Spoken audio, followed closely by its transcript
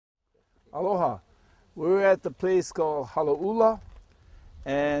Aloha. We're at the place called Hala'ula,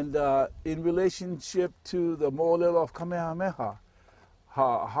 and in relationship to the mo'olelo of Kamehameha,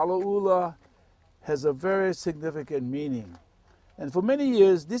 Hala'ula has a very significant meaning. And for many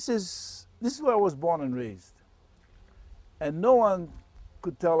years, this is where I was born and raised. And no one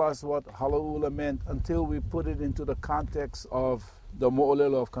could tell us what Hala'ula meant until we put it into the context of the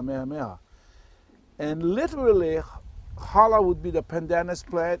mo'olelo of Kamehameha. And literally, Hala would be the pandanus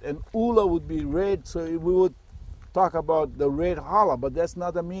plant and Ula would be red, so we would talk about the red Hala, but that's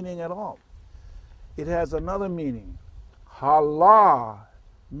not the meaning at all. It has another meaning. Hala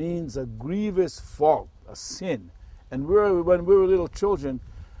means a grievous fault, a sin. And when we were little children,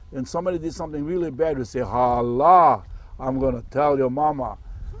 and somebody did something really bad, we say, Hala, I'm going to tell your mama.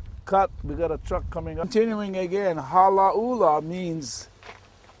 Cut, we got a truck coming up. Continuing again, Hala'ula means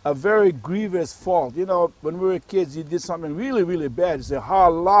a very grievous fault. You know, when we were kids, you did something really, really bad. You say,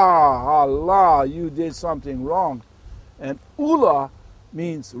 Hala, Hala, you did something wrong. And Ula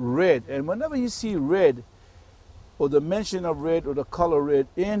means red. And whenever you see red, or the mention of red, or the color red,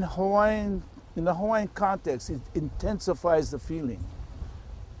 in the Hawaiian context, it intensifies the feeling.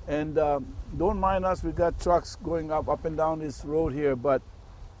 And don't mind us, we got trucks going up and down this road here, but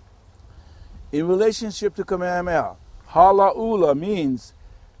in relationship to Kamehameha, Hala'ula means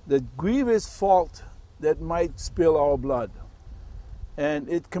the grievous fault that might spill our blood. And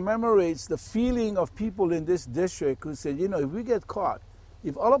it commemorates the feeling of people in this district who said, you know, if we get caught,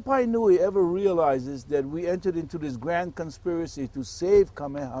 if Alapai Nui ever realizes that we entered into this grand conspiracy to save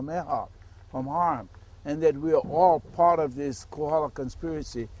Kamehameha from harm, and that we are all part of this Kohala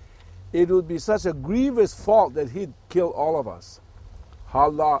conspiracy, it would be such a grievous fault that he'd kill all of us.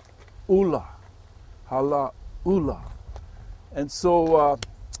 Hala'ula. Hala'ula. And so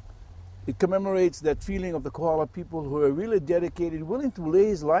it commemorates that feeling of the Kohala people who are really dedicated, willing to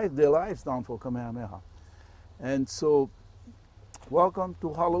lay their lives down for Kamehameha. And so, welcome to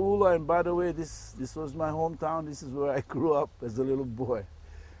Hala'ula. And by the way, this was my hometown. This is where I grew up as a little boy.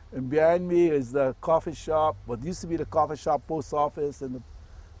 And behind me is the coffee shop, what used to be the coffee shop, post office, and the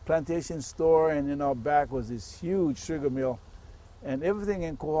plantation store. And in our back was this huge sugar mill. And everything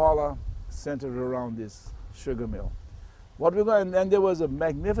in Kohala centered around this sugar mill. And there was a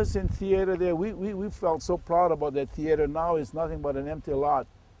magnificent theater there. We felt so proud about that theater. Now it's nothing but an empty lot.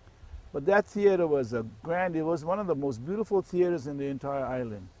 But that theater was it was one of the most beautiful theaters in the entire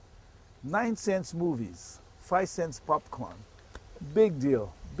island. 9 cents movies, 5 cents popcorn. Big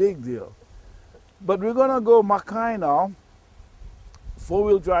deal, big deal. But we're gonna go Makai now,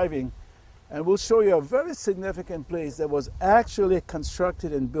 4-wheel driving, and we'll show you a very significant place that was actually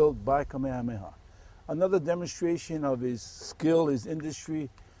constructed and built by Kamehameha. Another demonstration of his skill, his industry,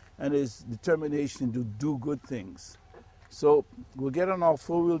 and his determination to do good things. So we'll get on our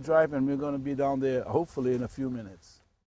 4-wheel drive and we're going to be down there hopefully in a few minutes.